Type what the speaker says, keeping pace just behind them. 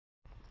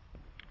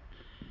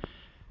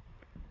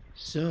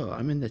So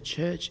I'm in the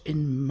church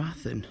in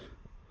Mathon.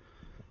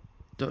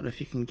 Don't know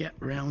if you can get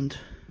round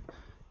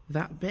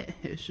that bit.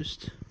 It's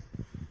just,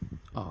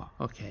 oh,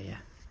 okay, yeah.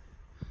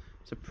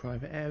 It's a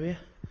private area.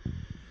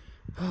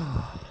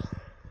 Oh.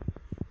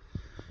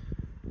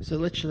 So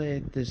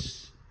literally,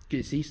 it's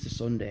Easter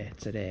Sunday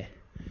today.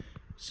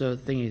 So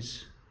the thing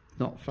is,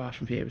 not far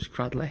from here is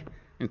Cradley,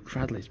 and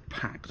Cradley's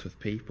packed with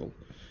people.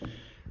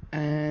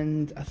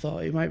 And I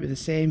thought it might be the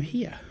same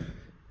here.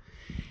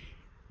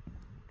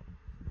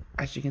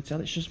 As you can tell,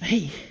 it's just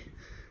me.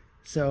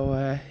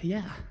 So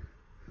yeah.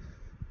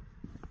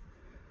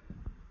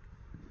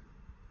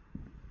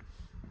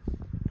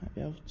 Might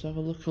be able to have a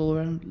little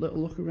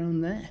look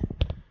around there.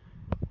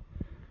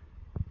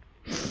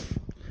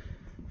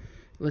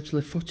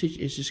 Literally, footage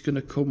is just going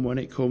to come when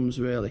it comes,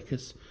 really,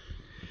 because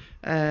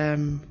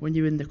when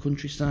you're in the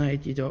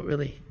countryside, you don't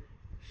really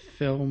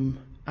film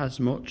as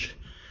much.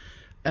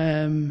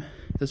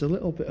 There's a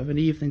little bit of an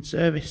evening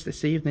service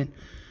this evening.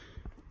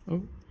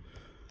 Oh,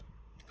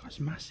 that's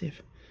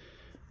massive.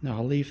 No,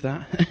 I'll leave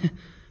that.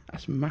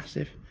 That's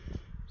massive.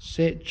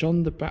 St.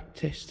 John the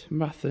Baptist,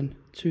 Mathon,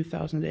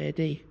 2000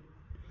 AD.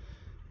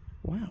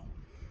 Wow.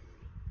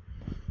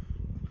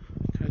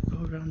 Can I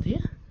go around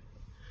here?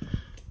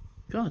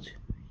 God,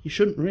 you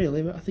shouldn't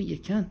really, but I think you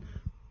can.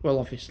 Well,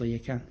 obviously you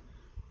can.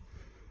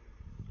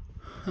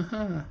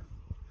 Haha.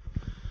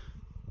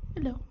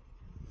 Hello.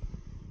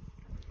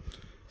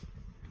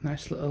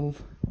 Nice little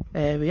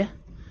area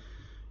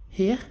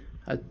here.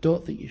 I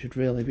don't think you should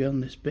really be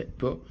on this bit,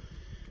 but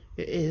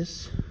it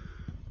is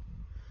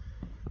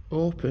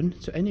open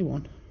to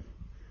anyone.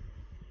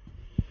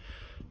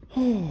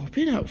 Oh,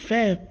 been out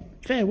fair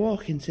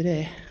walking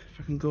today.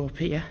 If I can go up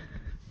here.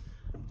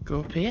 Go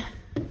up here.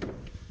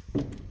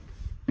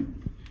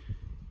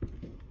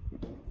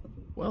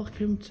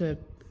 Welcome to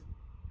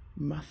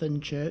Mathon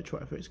Church,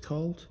 whatever it's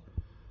called.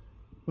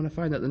 When I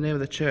find out the name of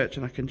the church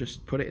and I can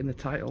just put it in the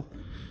title.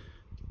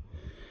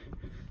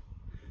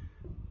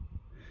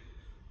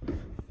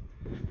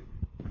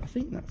 I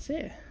think that's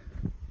it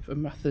for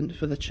Mathon,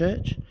 for the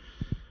church.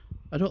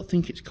 I don't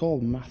think it's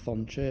called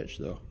Mathon Church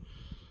though.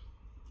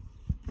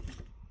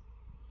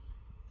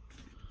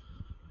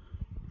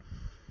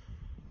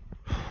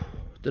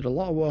 Did a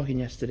lot of walking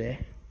yesterday.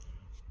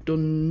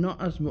 Done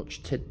not as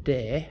much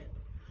today,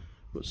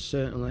 but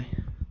certainly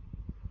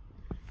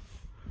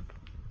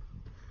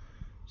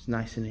it's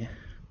nice in here.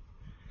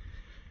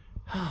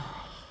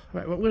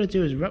 Right, what I'm going to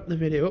do is wrap the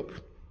video up,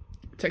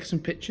 take some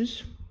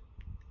pictures,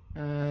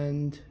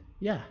 and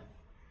yeah,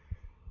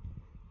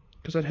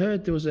 because I'd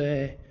heard there was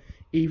a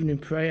evening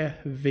prayer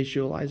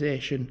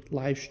visualization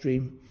live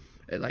stream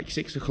at like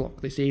 6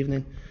 o'clock this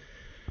evening,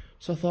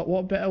 so I thought,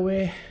 what better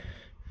way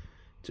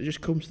to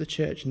just come to the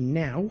church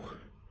now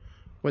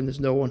when there's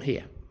no one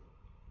here.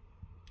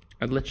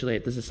 And literally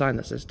there's a sign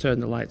that says turn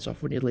the lights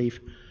off when you leave,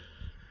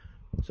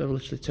 so I've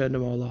literally turned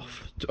them all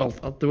off.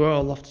 They were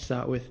all off to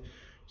start with,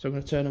 so I'm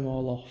going to turn them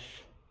all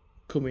off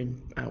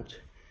coming out.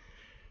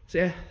 So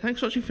yeah, thanks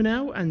for watching for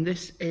now, and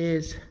this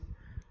is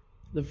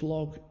the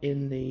vlog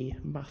in the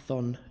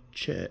Mathon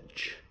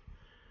church.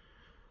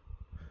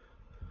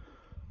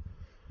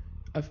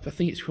 I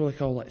think it's probably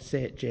called like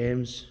St.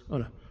 James. Oh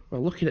no,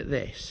 well, looking at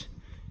this,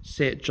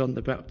 St. John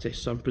the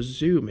Baptist, so I'm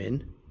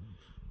presuming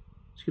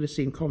it's going to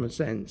seem common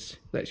sense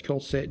that it's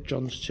called St.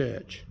 John's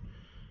Church.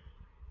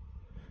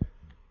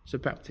 It's a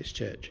Baptist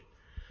church.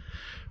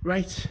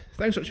 Right,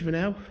 thanks for watching for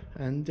now,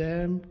 and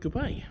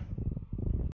goodbye.